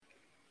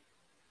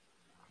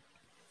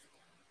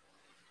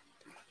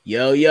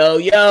Yo, yo,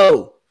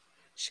 yo.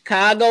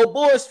 Chicago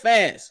Bulls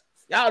fans.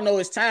 Y'all know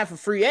it's time for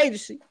free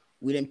agency.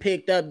 We done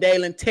picked up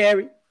Dalen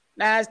Terry.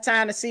 Now it's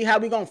time to see how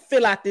we gonna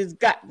fill out this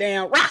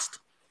goddamn roster.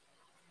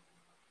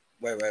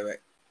 Wait.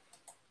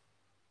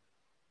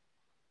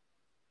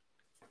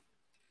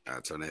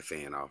 I'll turn that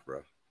fan off,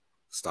 bro.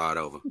 Start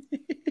over.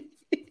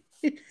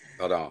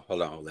 Hold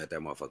on. Let that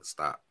motherfucker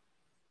stop.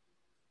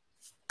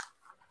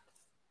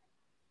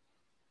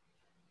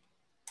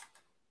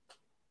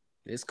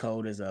 It's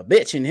cold as a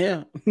bitch in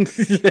here.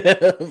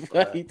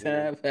 Fucking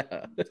time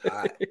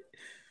out.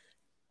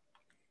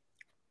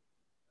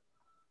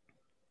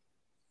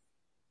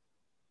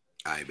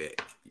 I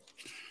bet.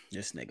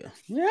 This nigga.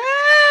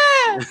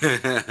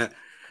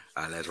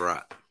 All right, let's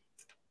rock.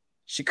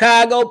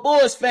 Chicago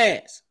Bulls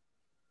fans.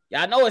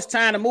 Y'all know it's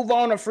time to move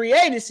on to free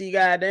agency,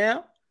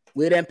 goddamn.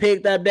 We done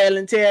picked up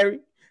Dalen Terry,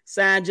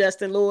 signed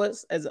Justin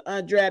Lewis as an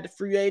undrafted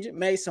free agent,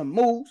 made some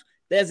moves.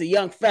 There's a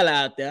young fella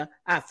out there.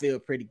 I feel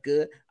pretty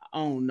good. I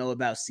don't know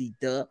about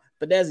C-Dub,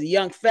 but there's a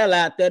young fella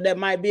out there that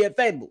might be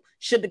available.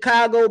 Should the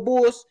Chicago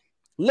Bulls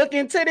look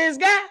into this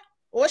guy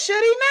or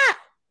should he not?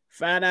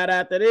 Find out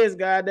after this,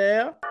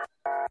 goddamn.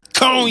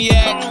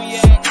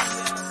 Cognac.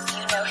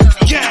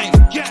 Gang.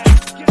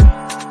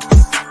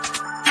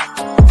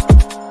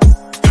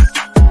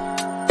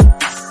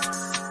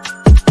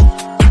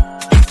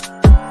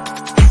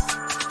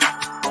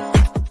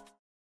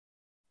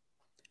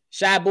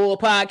 Shy Bull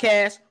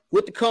Podcast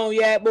with the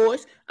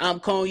Kognacboyz. I'm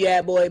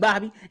Kognacboy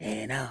Bobby,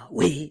 and I'm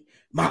with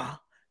my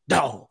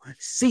dog,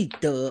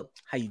 C-Dub.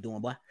 How you doing,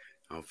 boy?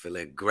 I'm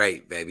feeling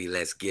great, baby.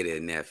 Let's get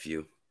it,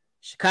 nephew.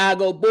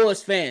 Chicago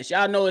Bulls fans,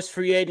 y'all know it's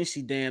free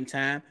agency damn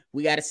time.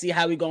 We got to see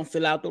how we going to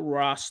fill out the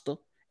roster.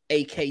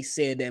 AK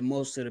said that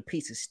most of the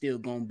pieces still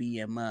going to be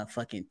in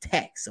motherfucking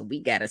tax, so we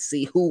got to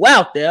see who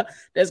out there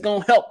that's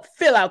going to help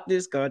fill out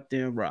this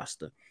goddamn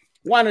roster.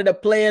 One of the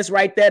players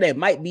right there that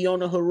might be on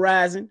the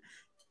horizon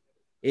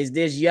is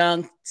this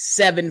young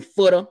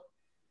 7-footer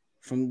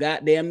from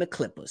goddamn the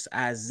Clippers,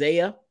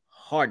 Isaiah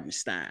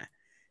Hartenstein.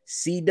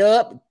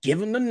 C-Dub, give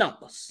him the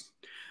numbers.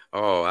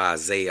 Oh,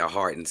 Isaiah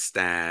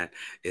Hartenstein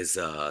is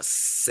a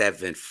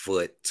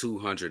 7-foot,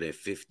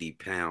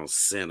 250-pound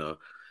center,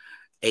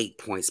 8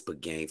 points per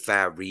game,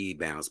 5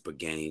 rebounds per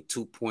game,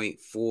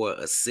 2.4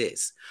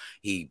 assists.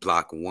 He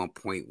blocked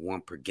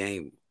 1.1 per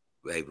game.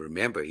 Hey,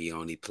 remember, he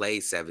only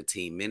played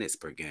 17 minutes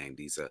per game.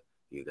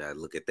 You got to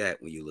look at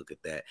that when you look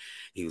at that.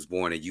 He was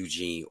born in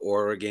Eugene,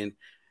 Oregon.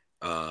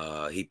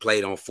 He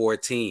played on 4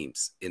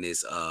 teams in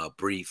his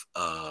brief,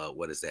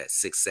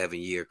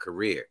 6-7 year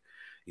career.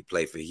 He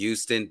played for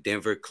Houston,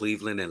 Denver,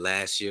 Cleveland, and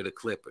last year the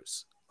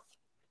Clippers.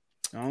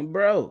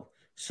 Bro.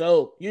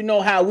 So, you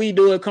know how we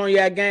do it,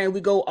 Cognac Gang.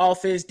 We go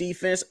offense,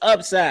 defense,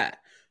 upside.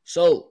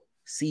 So,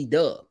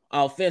 C-Dub,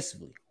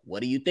 offensively,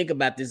 what do you think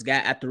about this guy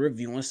after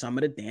reviewing some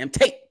of the damn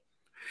tape?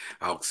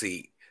 Oh,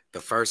 see,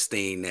 the first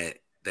thing that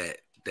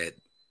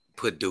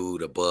put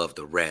dude above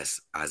the rest,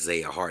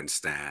 Isaiah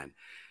Hartenstein,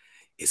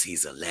 is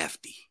he's a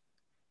lefty.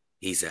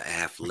 He's an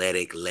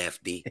athletic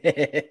lefty.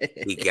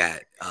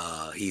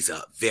 He's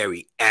a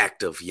very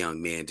active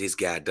young man. This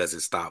guy doesn't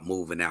stop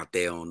moving out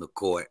there on the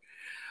court.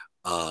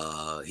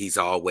 He's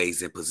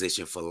always in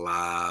position for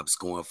lobs,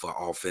 going for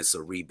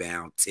offensive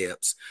rebound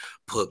tips,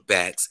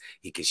 putbacks.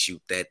 He can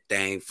shoot that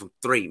thing from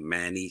 3,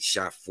 man. He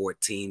shot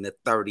 14 to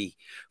 30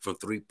 from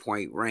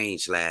 3-point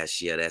range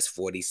last year. That's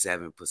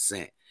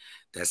 47%.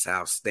 That's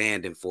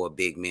outstanding for a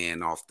big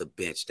man off the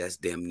bench. That's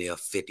damn near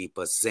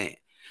 50%.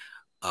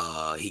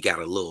 He got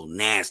a little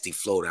nasty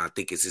floater. I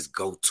think it's his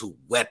go-to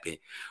weapon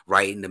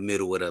right in the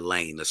middle of the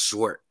lane, a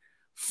short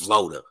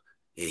floater.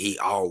 And he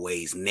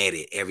always net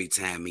it every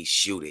time he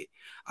shoot it.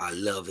 I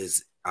love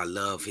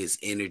his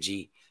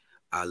energy.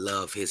 I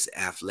love his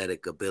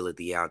athletic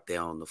ability out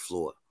there on the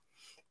floor.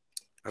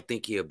 I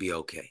think he'll be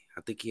okay.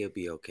 I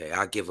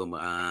give him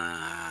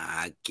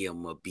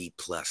a B+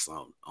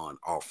 on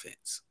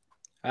offense.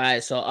 All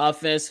right, so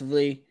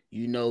offensively,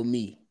 you know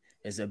me.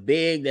 As a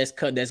big that's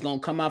going to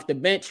come off the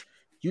bench,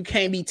 you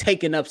can't be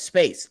taking up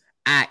space,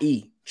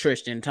 i.e.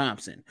 Tristan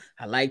Thompson.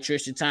 I like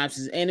Tristan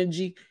Thompson's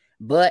energy,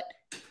 but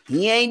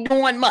he ain't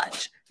doing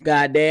much,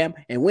 goddamn.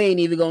 And we ain't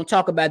even going to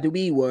talk about the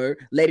B word.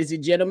 Ladies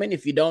and gentlemen,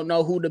 if you don't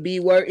know who the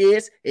B word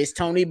is, it's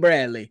Tony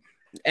Bradley.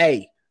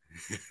 Hey,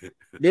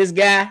 this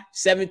guy,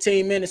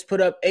 17 minutes,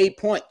 put up 8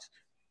 points.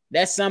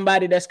 That's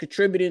somebody that's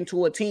contributing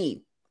to a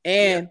team.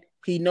 And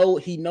he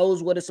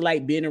knows what it's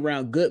like being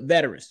around good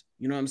veterans.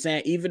 You know what I'm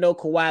saying? Even though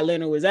Kawhi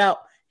Leonard was out,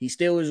 he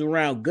still was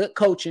around good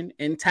coaching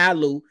in Ty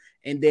Lue,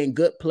 and then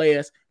good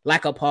players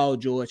like a Paul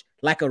George,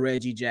 like a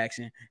Reggie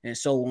Jackson, and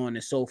so on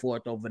and so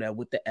forth over there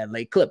with the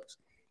LA Clippers.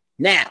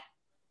 Now,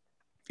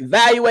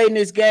 evaluating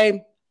this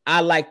game,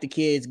 I like the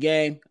kid's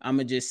game. I'm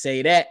going to just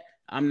say that.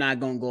 I'm not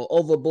going to go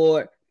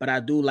overboard, but I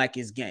do like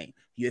his game.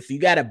 If you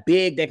got a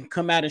big that can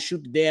come out and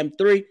shoot the damn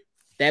 3,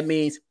 that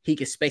means he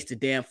can space the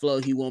damn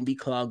floor. He won't be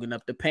clogging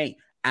up the paint,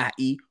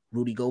 i.e.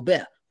 Rudy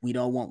Gobert. We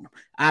don't want him.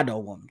 I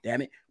don't want him,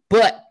 damn it.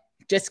 But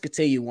just to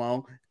continue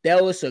on,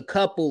 there was a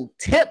couple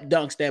tip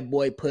dunks that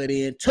boy put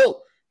in too.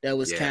 that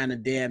was kind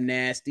of damn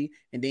nasty.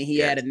 And then he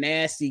had a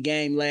nasty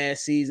game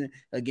last season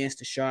against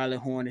the Charlotte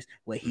Hornets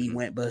where he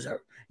went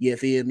berserk. You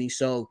feel me?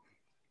 So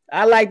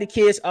I like the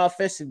kid's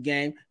offensive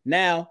game.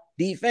 Now,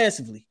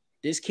 defensively,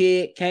 this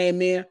kid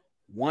came in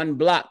 1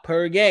 block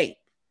per game.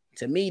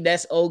 To me,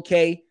 that's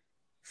okay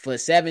for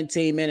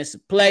 17 minutes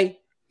of play,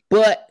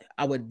 but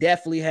I would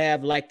definitely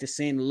have liked to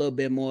see a little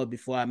bit more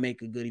before I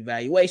make a good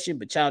evaluation.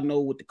 But y'all know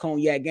what the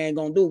Cognac gang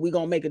gonna do. We're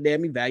gonna make a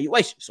damn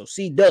evaluation. So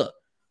C-Dub,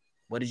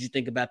 what did you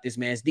think about this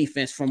man's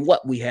defense from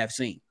what we have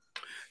seen?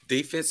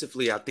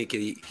 Defensively, I think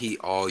he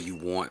all you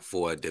want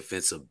for a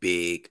defensive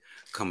big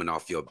coming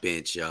off your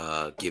bench,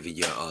 giving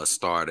your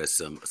starter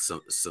some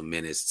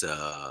minutes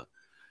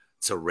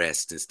to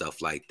rest and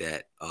stuff like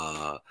that.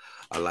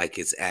 I like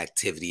his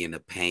activity in the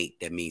paint.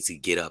 That means he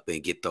get up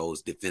and get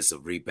those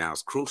defensive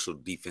rebounds, crucial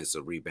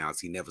defensive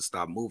rebounds. He never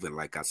stopped moving,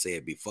 like I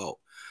said before.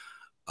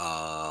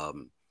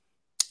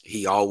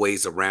 He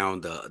always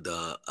around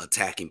the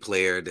attacking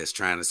player that's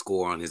trying to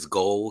score on his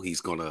goal.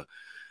 He's gonna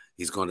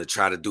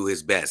try to do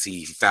his best.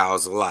 He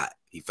fouls a lot.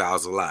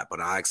 But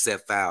I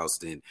accept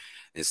fouls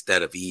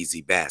instead of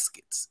easy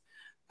baskets.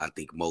 I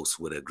think most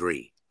would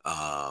agree.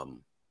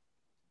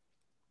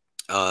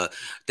 That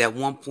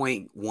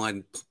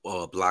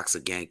 1.1 blocks a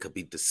game could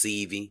be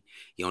deceiving.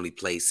 He only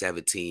played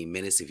 17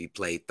 minutes. If he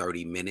played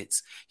 30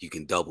 minutes, you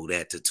can double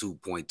that to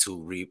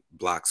 2.2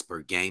 blocks per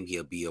game.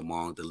 He'll be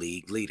among the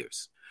league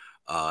leaders.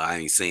 I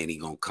ain't saying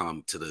he's going to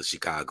come to the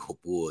Chicago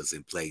Bulls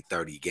and play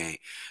 30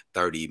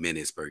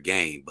 minutes per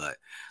game, but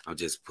I'm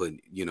just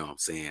putting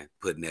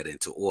that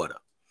into order.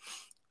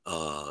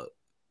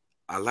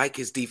 I like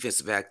his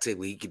defensive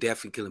activity. He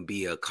definitely can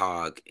be a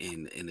cog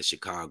in the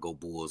Chicago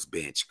Bulls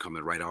bench,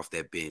 coming right off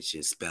that bench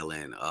and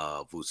spelling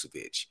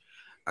Vucevic.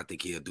 I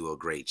think he'll do a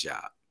great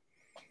job.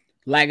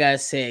 Like I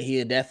said,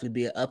 he'll definitely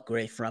be an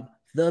upgrade from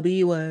the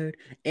B word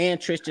and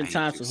Tristan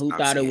Thompson, who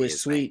thought it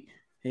was sweet.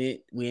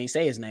 We ain't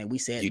say his name. We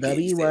said the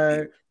B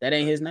word. That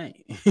ain't his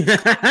name.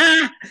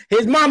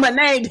 His mama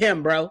named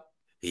him, bro.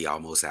 He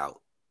almost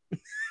out.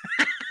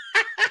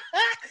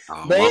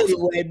 But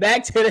anyway,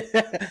 back to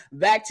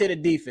the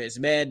defense,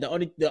 man. The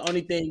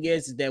only thing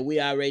is that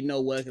we already know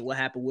what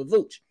happened with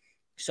Vooch.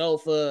 So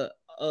for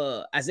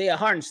Isaiah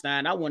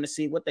Hartenstein, I want to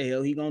see what the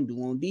hell he gonna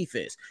do on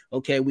defense.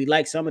 Okay, we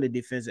like some of the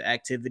defensive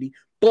activity,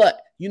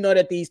 but you know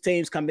that these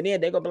teams coming in,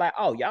 they're gonna be like,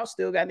 oh, y'all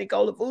still got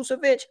Nikola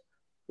Vucevic.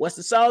 What's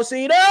the song?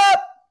 Seed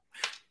up.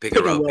 Pick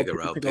a row.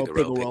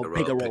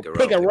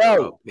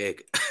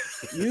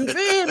 You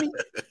feel me?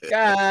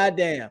 God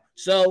damn.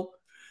 So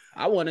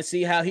I want to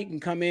see how he can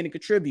come in and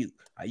contribute.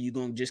 Are you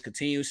going to just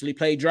continuously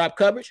play drop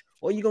coverage,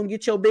 or you going to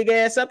get your big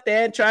ass up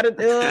there and try to,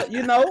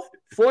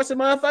 force a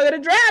motherfucker to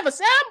drive or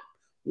something?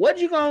 What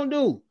you going to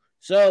do?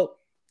 So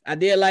I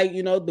did like,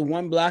 the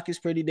 1 block is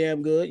pretty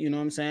damn good. You know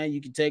what I'm saying?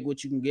 You can take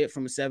what you can get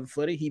from a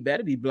 7-footer. He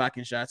better be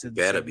blocking shots at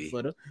the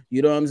 7-footer.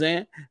 You know what I'm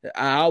saying?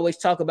 I always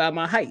talk about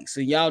my height. So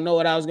y'all know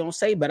what I was going to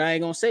say, but I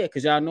ain't going to say it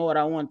because y'all know what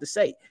I wanted to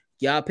say.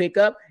 Y'all pick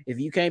up. If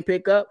you can't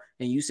pick up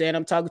and you saying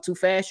I'm talking too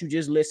fast, you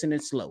just listening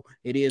slow.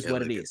 It is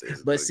what it is.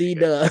 But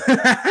C-Dub.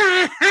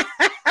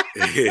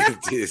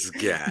 This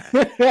guy.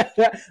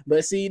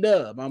 But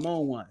C-Dub, I'm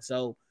on one.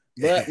 So,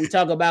 but we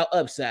talk about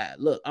upside.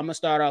 Look, I'm going to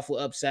start off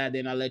with upside.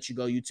 Then I'll let you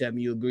go. You tell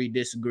me you agree,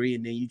 disagree,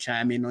 and then you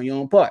chime in on your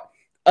own part.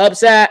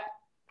 Upside,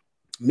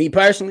 me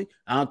personally,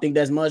 I don't think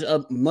there's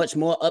much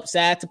more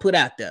upside to put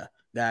out there.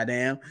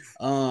 Goddamn.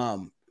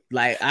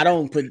 Like I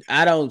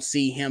don't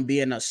see him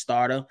being a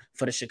starter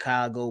for the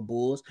Chicago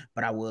Bulls,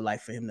 but I would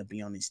like for him to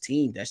be on his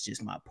team. That's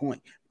just my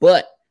point.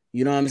 But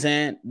you know what I'm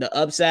saying? The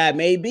upside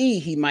may be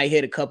he might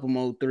hit a couple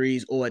more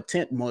threes or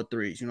attempt more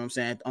threes. You know what I'm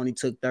saying? Only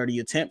took 30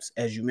 attempts,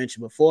 as you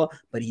mentioned before,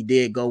 but he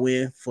did go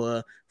in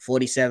for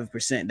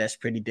 47%. That's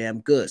pretty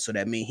damn good. So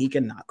that means he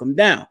can knock them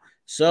down.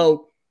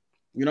 So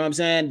you know what I'm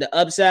saying? The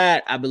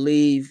upside, I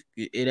believe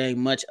it ain't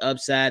much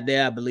upside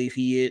there. I believe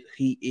he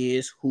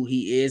is who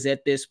he is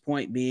at this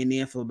point, being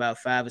in for about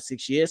 5 or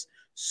 6 years.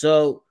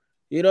 So,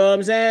 you know what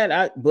I'm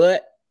saying?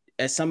 But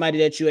as somebody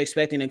that you're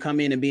expecting to come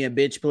in and be a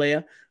bench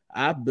player,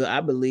 I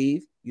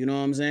believe, you know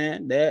what I'm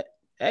saying, that,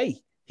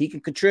 hey, he can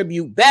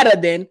contribute better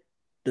than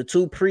the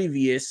 2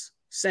 previous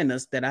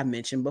centers that I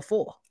mentioned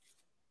before.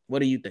 What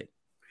do you think?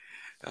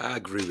 I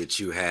agree with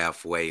you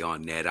halfway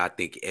on that. I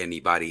think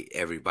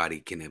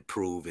everybody can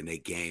improve in their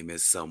game in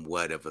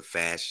somewhat of a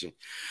fashion.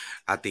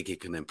 I think he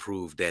can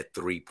improve that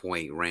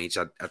 3-point range.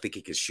 I think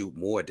he can shoot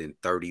more than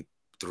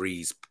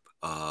 33s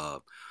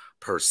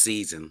per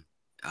season.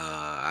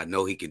 I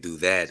know he can do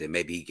that, and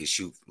maybe he can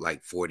shoot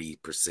like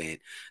 40%,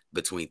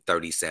 between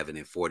 37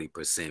 and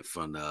 40%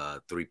 from the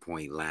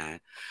 3-point line.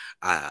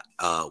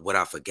 What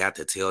I forgot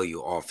to tell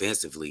you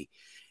offensively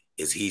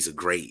is he's a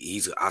great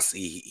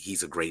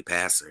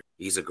passer.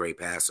 He's a great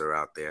passer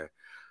out there.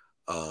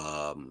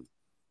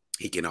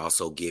 He can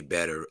also get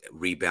better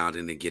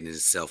rebounding and getting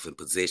himself in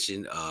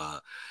position.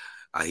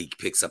 He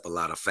picks up a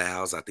lot of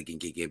fouls. I think he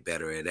can get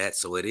better at that.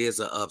 So it is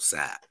an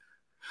upside.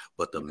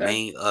 But the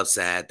main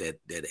upside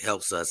that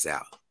helps us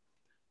out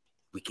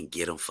we can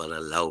get him for the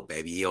low,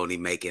 baby. He only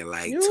making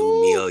like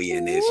 $2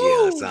 million this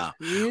year, so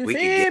you we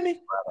can feel get me? him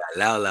for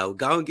the low.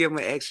 Go and give him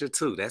an extra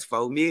 2. That's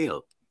 $4 million.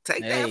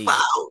 Take that Hey, 4.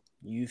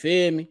 you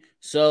feel me?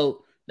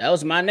 So that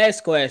was my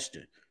next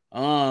question.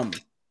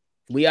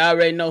 We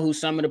already know who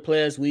some of the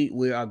players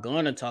we are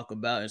gonna talk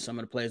about, and some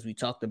of the players we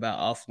talked about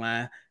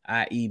offline,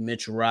 i.e.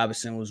 Mitchell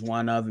Robinson was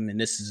one of them, and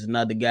this is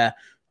another guy.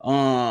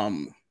 How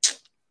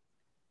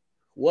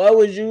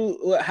would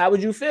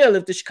you feel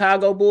if the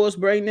Chicago Bulls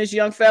bring this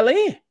young fella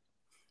in?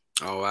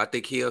 Oh, I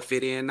think he'll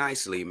fit in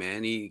nicely,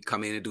 man. He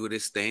come in and do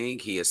this thing.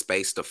 He'll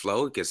space the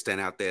flow. He can stand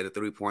out there at the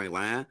 3-point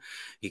line.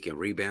 He can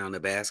rebound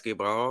the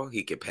basketball.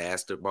 He can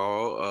pass the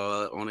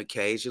ball on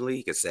occasionally.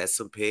 He can set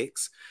some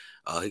picks.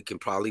 He can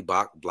probably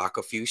block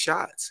a few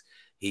shots.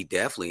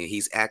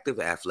 He's active,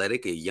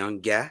 athletic, a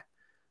young guy.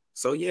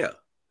 So, yeah,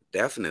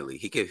 definitely.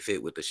 He can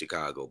fit with the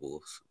Chicago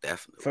Bulls.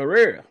 Definitely. For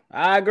real.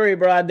 I agree,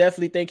 bro. I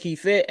definitely think he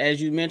fit. As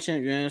you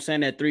mentioned, you know what I'm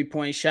saying? That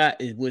 3-point shot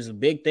was a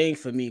big thing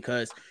for me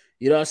because,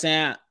 you know what I'm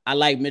saying? I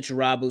like Mitchell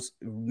Robinson.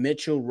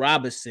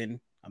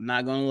 I'm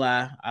not going to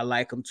lie. I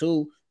like him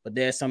too, but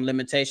there's some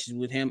limitations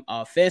with him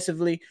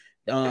offensively.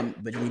 But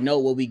we know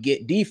what we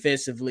get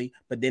defensively,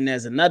 but then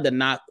there's another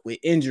knock with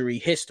injury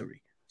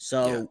history.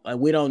 So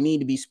we don't need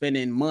to be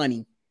spending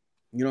money,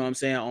 you know what I'm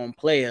saying, on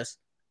players,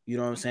 you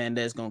know what I'm saying,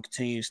 that's going to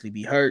continuously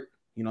be hurt.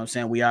 You know what I'm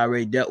saying? We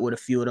already dealt with a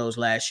few of those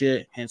last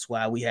year, hence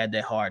why we had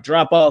that hard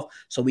drop off.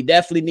 So we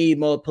definitely need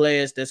more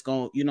players that's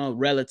going to, you know,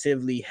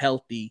 relatively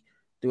healthy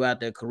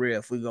throughout their career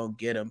if we're going to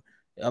get them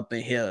up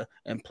in here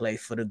and play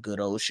for the good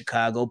old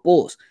Chicago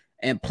Bulls.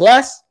 And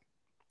plus,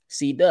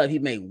 C-Dub, he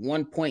made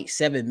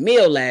 $1.7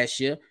 million last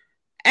year.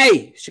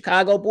 Hey,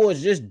 Chicago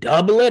Bulls just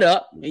double it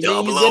up. And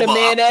then you get a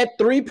man at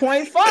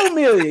 $3.4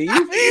 million.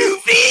 You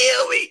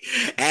feel me?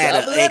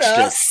 Add an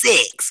extra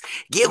 6.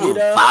 Give him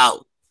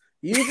 4.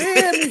 You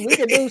feel me? We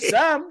can do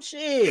some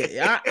shit.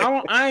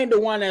 I ain't the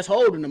one that's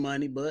holding the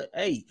money, but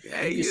hey, you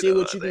can see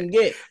what you can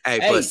get. Hey,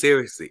 but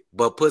seriously,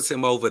 but puts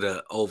him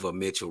over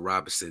Mitchell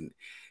Robinson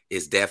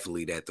is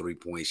definitely that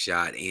 3-point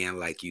shot, and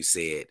like you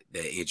said,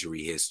 the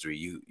injury history.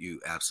 You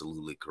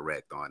absolutely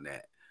correct on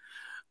that.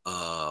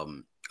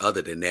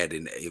 Other than that,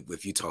 and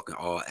if you're talking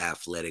all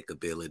athletic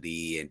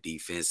ability and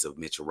defensive,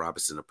 Mitchell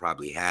Robinson will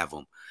probably have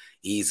him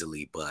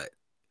easily, but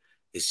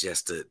it's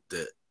just the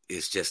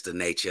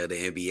nature of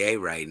the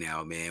NBA right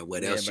now, man.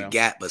 What else you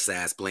got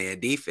besides playing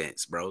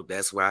defense, bro?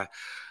 That's why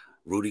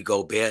Rudy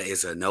Gobert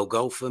is a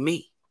no-go for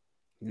me.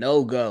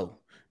 No go.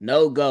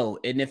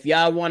 And if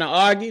y'all want to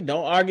argue,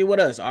 don't argue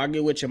with us.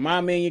 Argue with your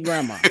mama and your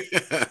grandma.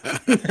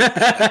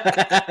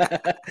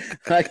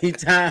 Like you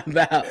talking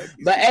about.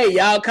 But hey,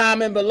 y'all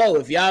comment below.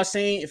 If y'all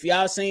seen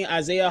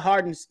Isaiah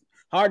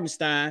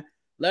Hartenstein,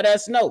 let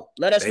us know.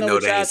 Let us know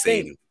what y'all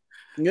think.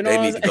 You know,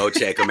 they need to go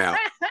check him out.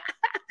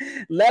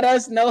 Let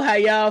us know how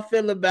y'all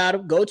feel about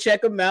him. Go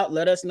check him out.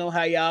 Let us know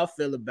how y'all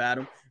feel about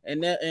him,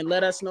 and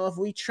let us know if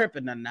we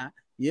tripping or not.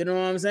 You know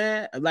what I'm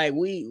saying? Like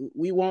we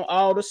want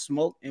all the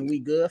smoke and we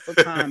good for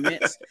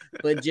comments,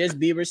 but just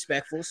be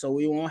respectful so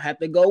we won't have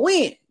to go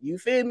in. You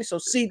feel me? So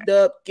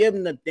C-Dub, give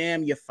him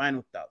your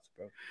final thoughts,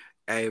 bro.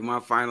 Hey, my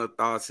final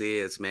thoughts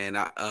is, man,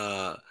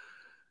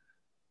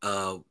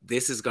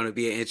 this is going to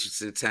be an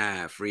interesting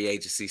time. Free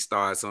agency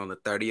starts on the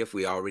 30th.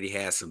 We already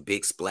had some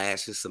big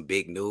splashes, some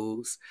big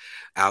news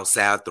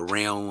outside the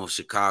realm of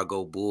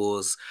Chicago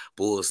Bulls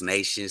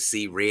Nation,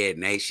 Red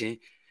Nation.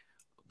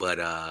 But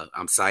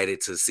I'm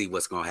excited to see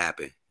what's going to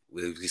happen.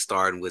 We'll be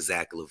starting with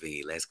Zach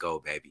LaVine. Let's go,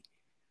 baby.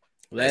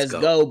 Let's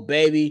go,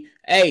 baby.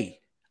 Hey,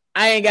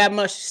 I ain't got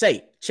much to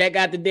say. Check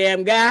out the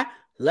damn guy.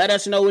 Let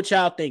us know what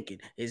y'all thinking.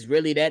 It's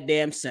really that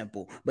damn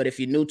simple. But if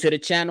you're new to the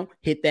channel,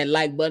 hit that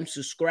like button,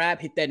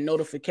 subscribe, hit that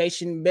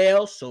notification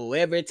bell. So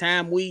every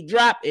time we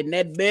drop and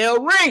that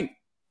bell ring,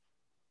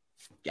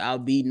 y'all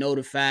be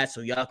notified so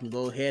y'all can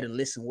go ahead and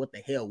listen what the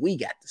hell we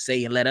got to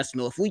say and let us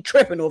know if we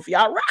tripping or if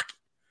y'all rocking.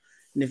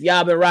 And if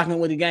y'all been rocking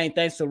with the gang,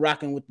 thanks for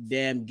rocking with the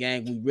damn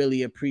gang. We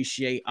really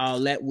appreciate all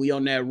that. We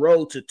on that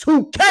road to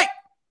 2K.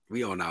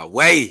 We on our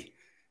way.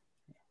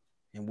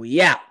 And we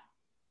out.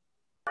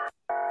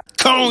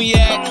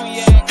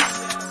 Cognac.